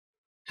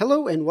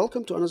Hello and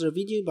welcome to another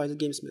video by the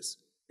gizmos.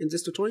 In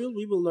this tutorial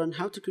we will learn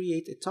how to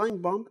create a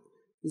time bomb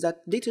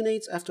that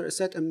detonates after a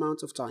set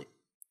amount of time.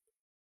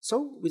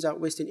 So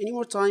without wasting any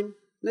more time,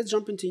 let's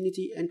jump into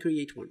Unity and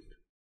create one.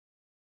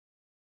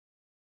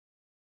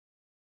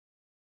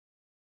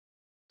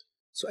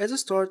 So as a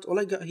start, all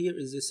I got here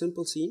is this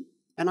simple scene,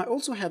 and I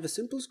also have a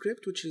simple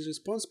script which is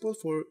responsible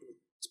for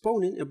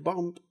spawning a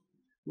bomb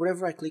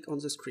wherever I click on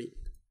the screen.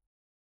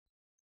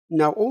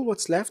 Now all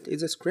what's left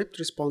is a script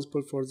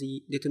responsible for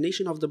the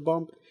detonation of the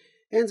bomb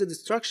and the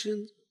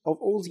destruction of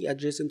all the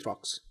adjacent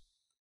rocks.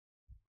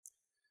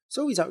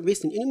 So without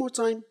wasting any more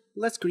time,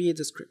 let's create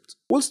the script.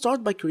 We'll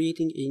start by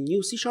creating a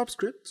new C#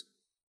 script,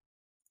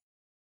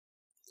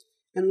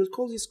 and we'll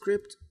call this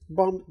script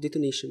bomb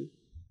detonation.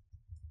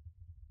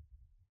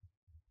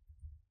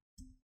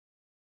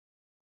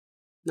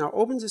 Now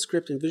open the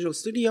script in Visual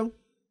Studio.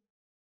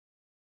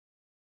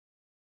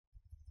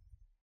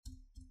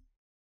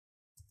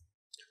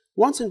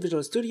 Once in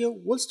Visual Studio,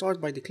 we'll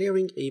start by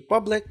declaring a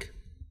public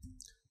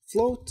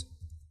float,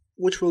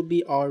 which will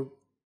be our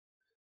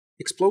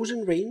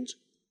explosion range.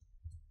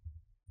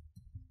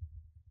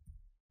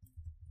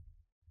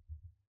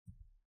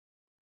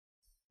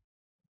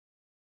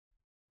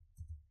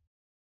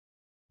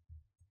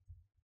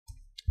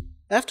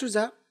 After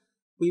that,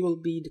 we will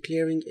be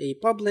declaring a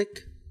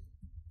public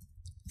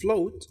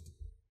float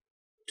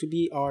to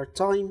be our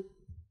time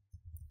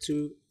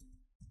to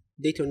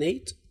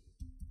detonate.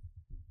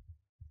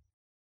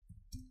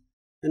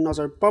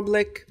 Another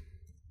public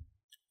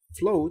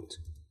float,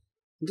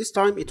 this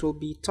time it will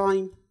be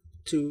time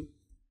to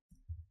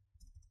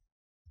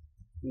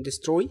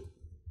destroy.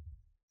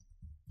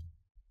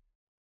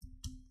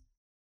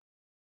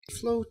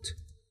 Float,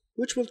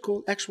 which we'll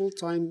call actual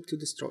time to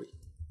destroy.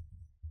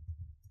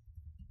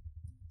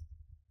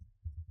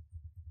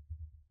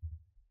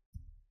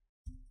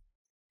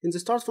 In the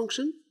start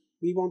function,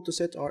 we want to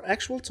set our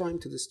actual time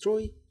to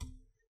destroy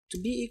to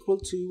be equal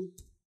to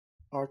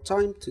our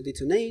time to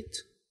detonate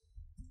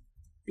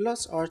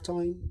plus our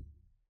time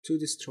to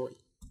destroy.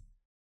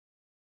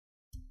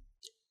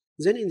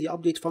 Then in the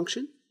update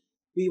function,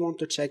 we want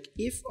to check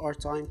if our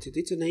time to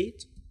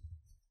detonate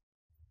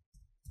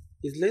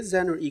is less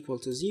than or equal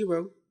to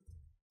 0.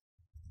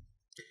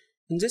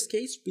 In this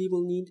case, we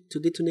will need to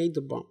detonate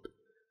the bomb.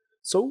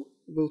 So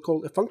we'll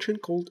call a function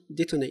called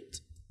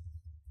detonate.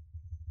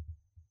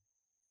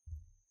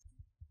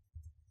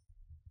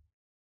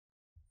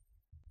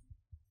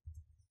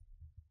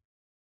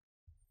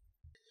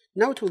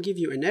 Now it will give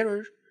you an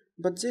error,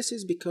 but this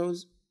is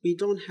because we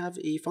don't have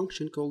a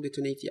function called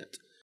detonate yet.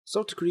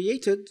 So to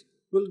create it,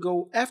 we'll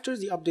go after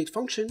the update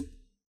function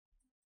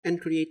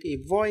and create a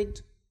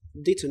void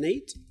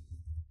detonate,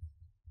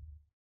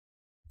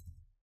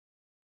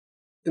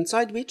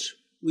 inside which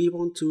we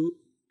want to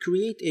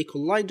create a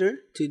collider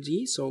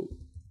 2D, so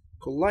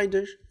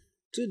collider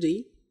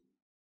 2D,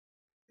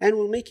 and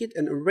we'll make it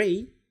an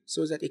array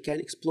so that it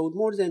can explode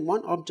more than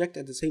one object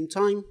at the same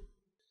time,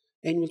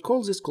 and we'll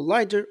call this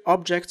collider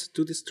object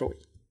to destroy.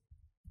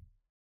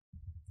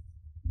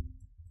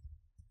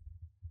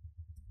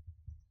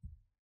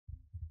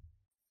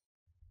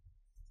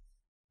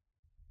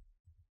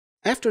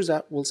 After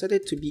that, we'll set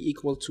it to be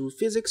equal to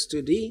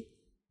physics2d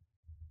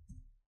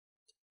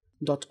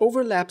dot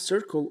overlap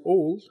circle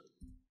all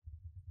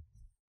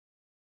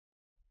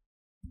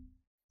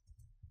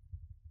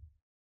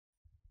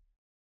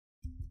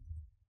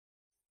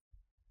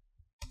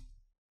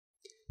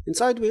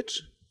inside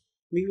which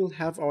we will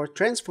have our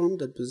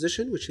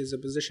transform.position, which is the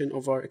position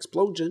of our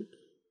explosion,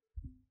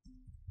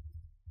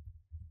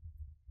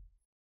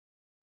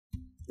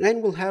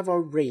 and we'll have our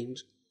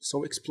range,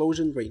 so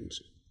explosion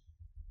range,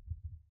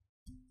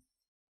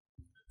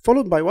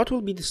 followed by what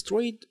will be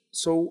destroyed,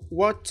 so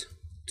what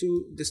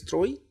to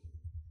destroy.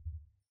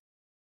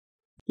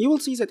 You will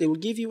see that it will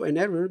give you an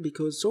error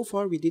because so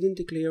far we didn't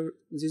declare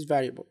this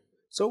variable.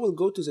 So we'll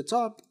go to the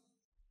top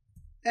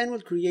and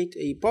we'll create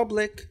a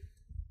public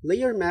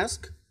layer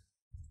mask,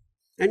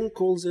 and we'll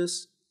call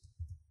this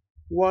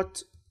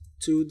what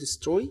to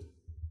destroy.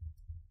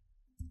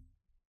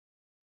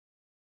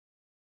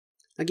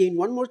 Again,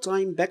 one more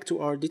time, back to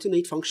our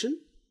detonate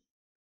function,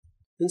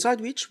 inside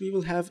which we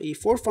will have a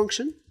for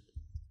function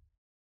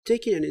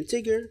taking an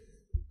integer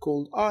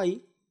called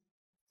I,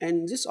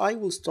 and this I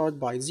will start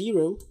by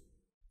 0,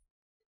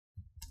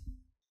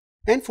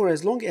 and for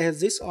as long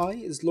as this I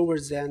is lower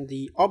than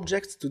the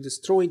object to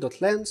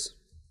destroy.length,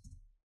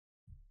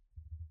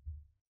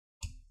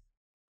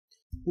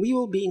 we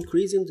will be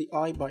increasing the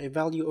I by a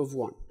value of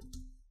 1.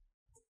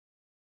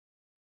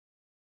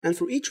 And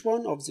for each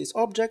one of these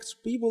objects,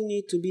 we will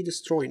need to be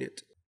destroying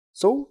it.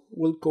 So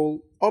we'll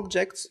call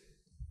objects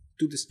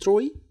to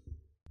destroy,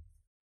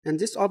 and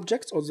this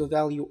object of the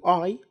value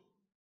I,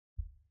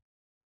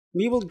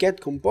 we will get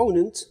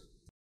component,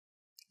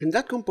 and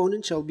that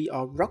component shall be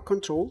our rock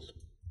control.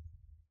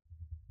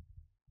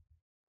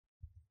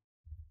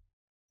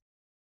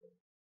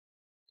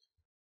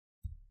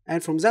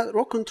 And from that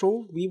rock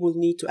control, we will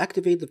need to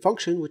activate the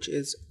function which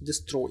is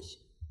destroy.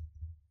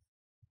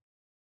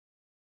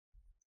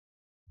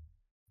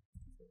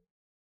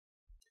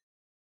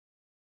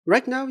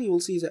 Right now you will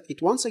see that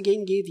it once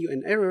again gave you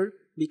an error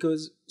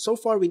because so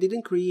far we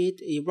didn't create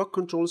a rock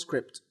control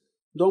script.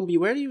 Don't be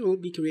worried, we will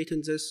be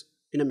creating this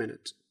in a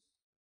minute.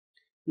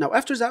 Now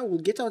after that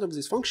we'll get out of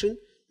this function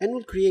and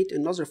we'll create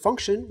another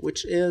function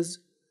which is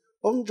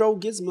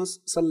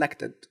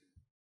onDrawGizmosSelected.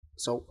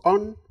 So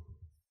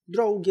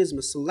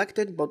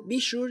onDrawGizmosSelected, but be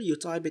sure you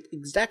type it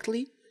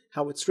exactly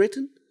how it's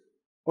written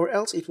or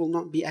else it will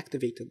not be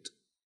activated.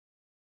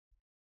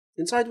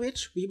 Inside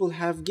which we will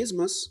have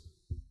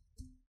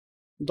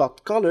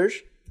gizmos.color,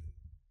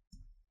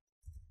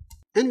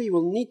 and we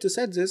will need to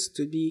set this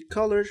to be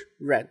color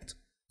red.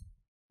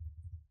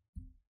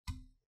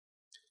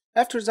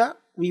 After that,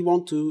 we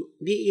want to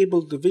be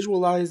able to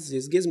visualize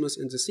these gizmos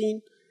in the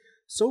scene,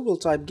 so we'll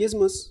type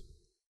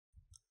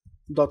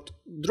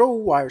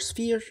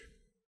gizmos.drawWireSphere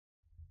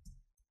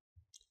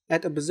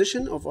at a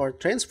position of our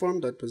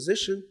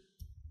transform.position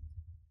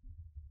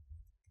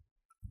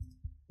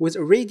with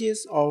a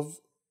radius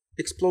of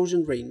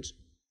explosion range.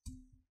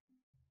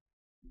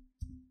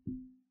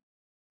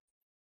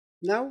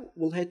 Now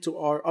we'll head to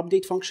our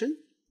update function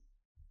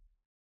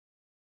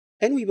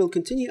and we will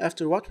continue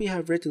after what we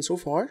have written so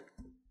far.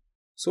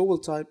 So we'll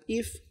type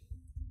if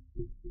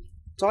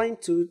time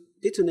to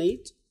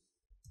detonate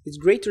is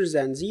greater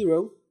than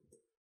 0.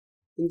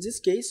 In this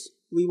case,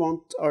 we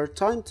want our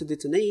time to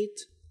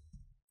detonate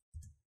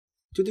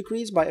to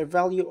decrease by a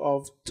value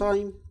of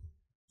time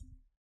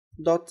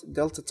dot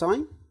delta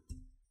time.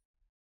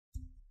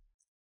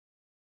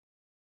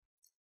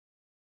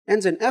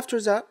 And then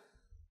after that,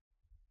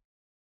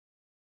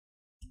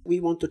 we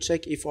want to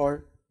check if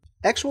our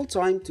actual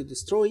time to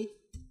destroy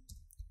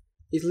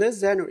is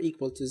less than or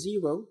equal to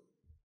 0.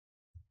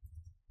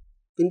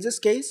 In this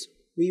case,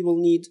 we will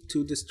need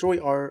to destroy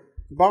our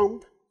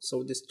bomb,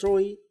 so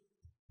destroy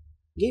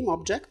game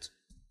object.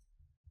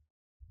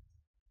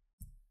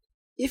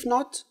 If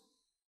not,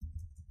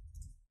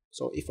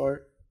 so if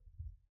our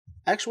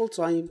actual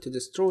time to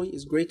destroy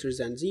is greater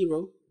than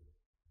 0,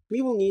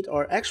 we will need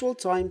our actual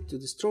time to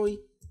destroy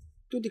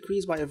to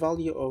decrease by a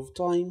value of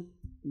time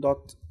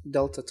dot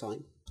delta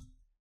time.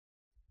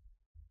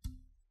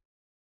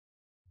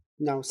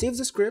 Now save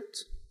the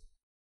script,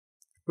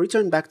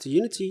 return back to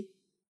Unity,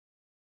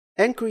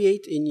 and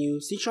create a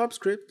new C#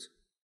 script.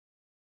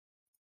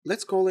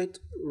 Let's call it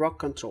rock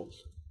control.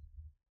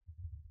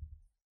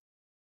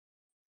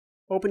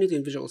 Open it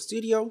in Visual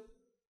Studio,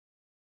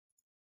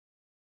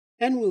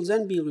 and we'll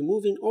then be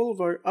removing all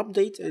of our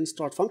update and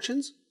start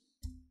functions.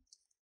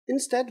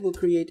 Instead, we'll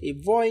create a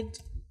void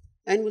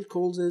and we'll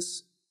call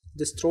this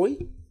destroy.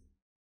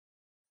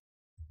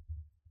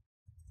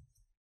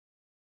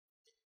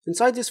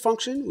 Inside this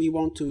function, we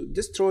want to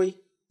destroy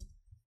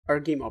our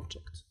game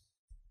object.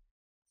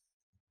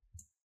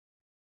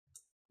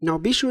 Now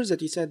be sure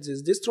that you set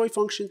this destroy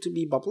function to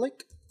be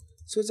public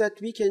so that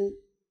we can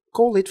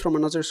call it from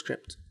another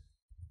script.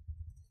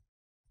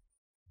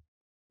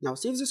 Now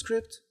save the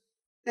script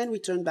and we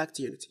turn back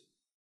to Unity.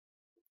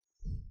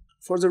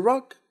 For the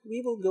rock,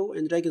 we will go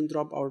and drag and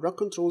drop our rock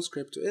control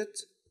script to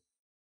it,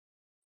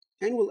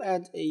 and we'll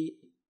add a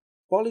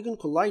polygon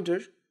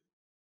collider,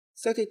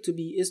 set it to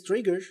be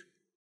isTrigger,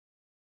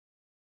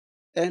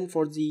 and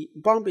for the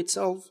bomb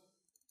itself,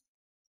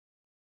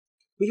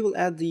 we will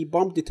add the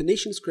bomb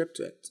detonation script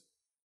to it.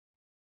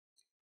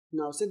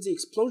 Now set the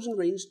explosion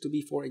range to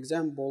be, for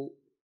example,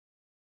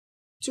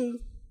 2,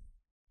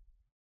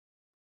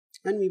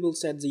 and we will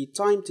set the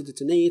time to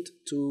detonate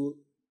to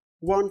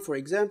 1, for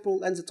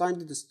example, and the time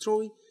to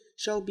destroy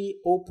shall be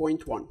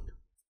 0.1.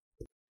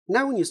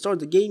 Now when you start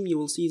the game, you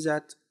will see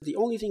that the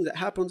only thing that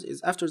happens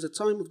is after the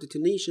time of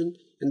detonation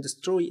and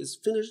destroy is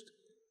finished,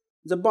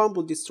 the bomb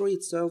will destroy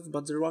itself,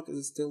 but the rock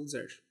is still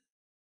there.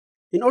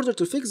 In order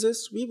to fix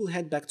this, we will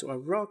head back to our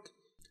rock,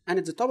 and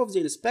at the top of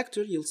the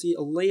inspector, you'll see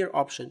a layer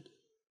option.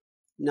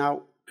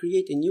 Now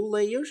create a new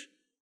layer,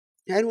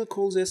 and we'll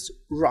call this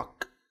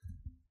rock.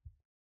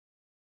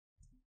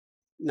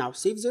 Now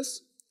save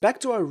this,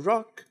 back to our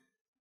rock,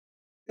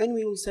 and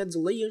we will set the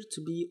layer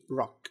to be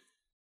rock.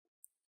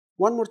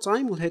 One more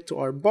time, we'll head to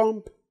our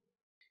bomb,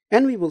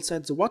 and we will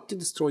set the what to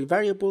destroy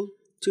variable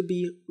to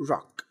be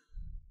rock.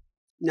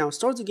 Now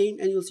start the game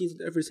and you'll see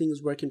that everything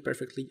is working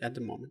perfectly at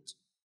the moment.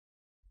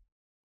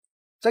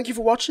 Thank you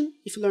for watching.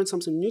 If you learned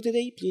something new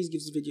today, please give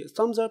this video a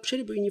thumbs up, share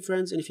it with your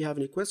friends, and if you have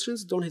any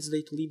questions, don't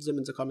hesitate to leave them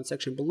in the comment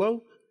section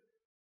below.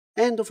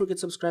 And don't forget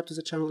to subscribe to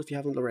the channel if you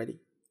haven't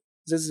already.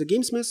 This is the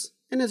gizmos,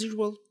 and as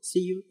usual, see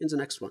you in the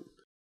next one.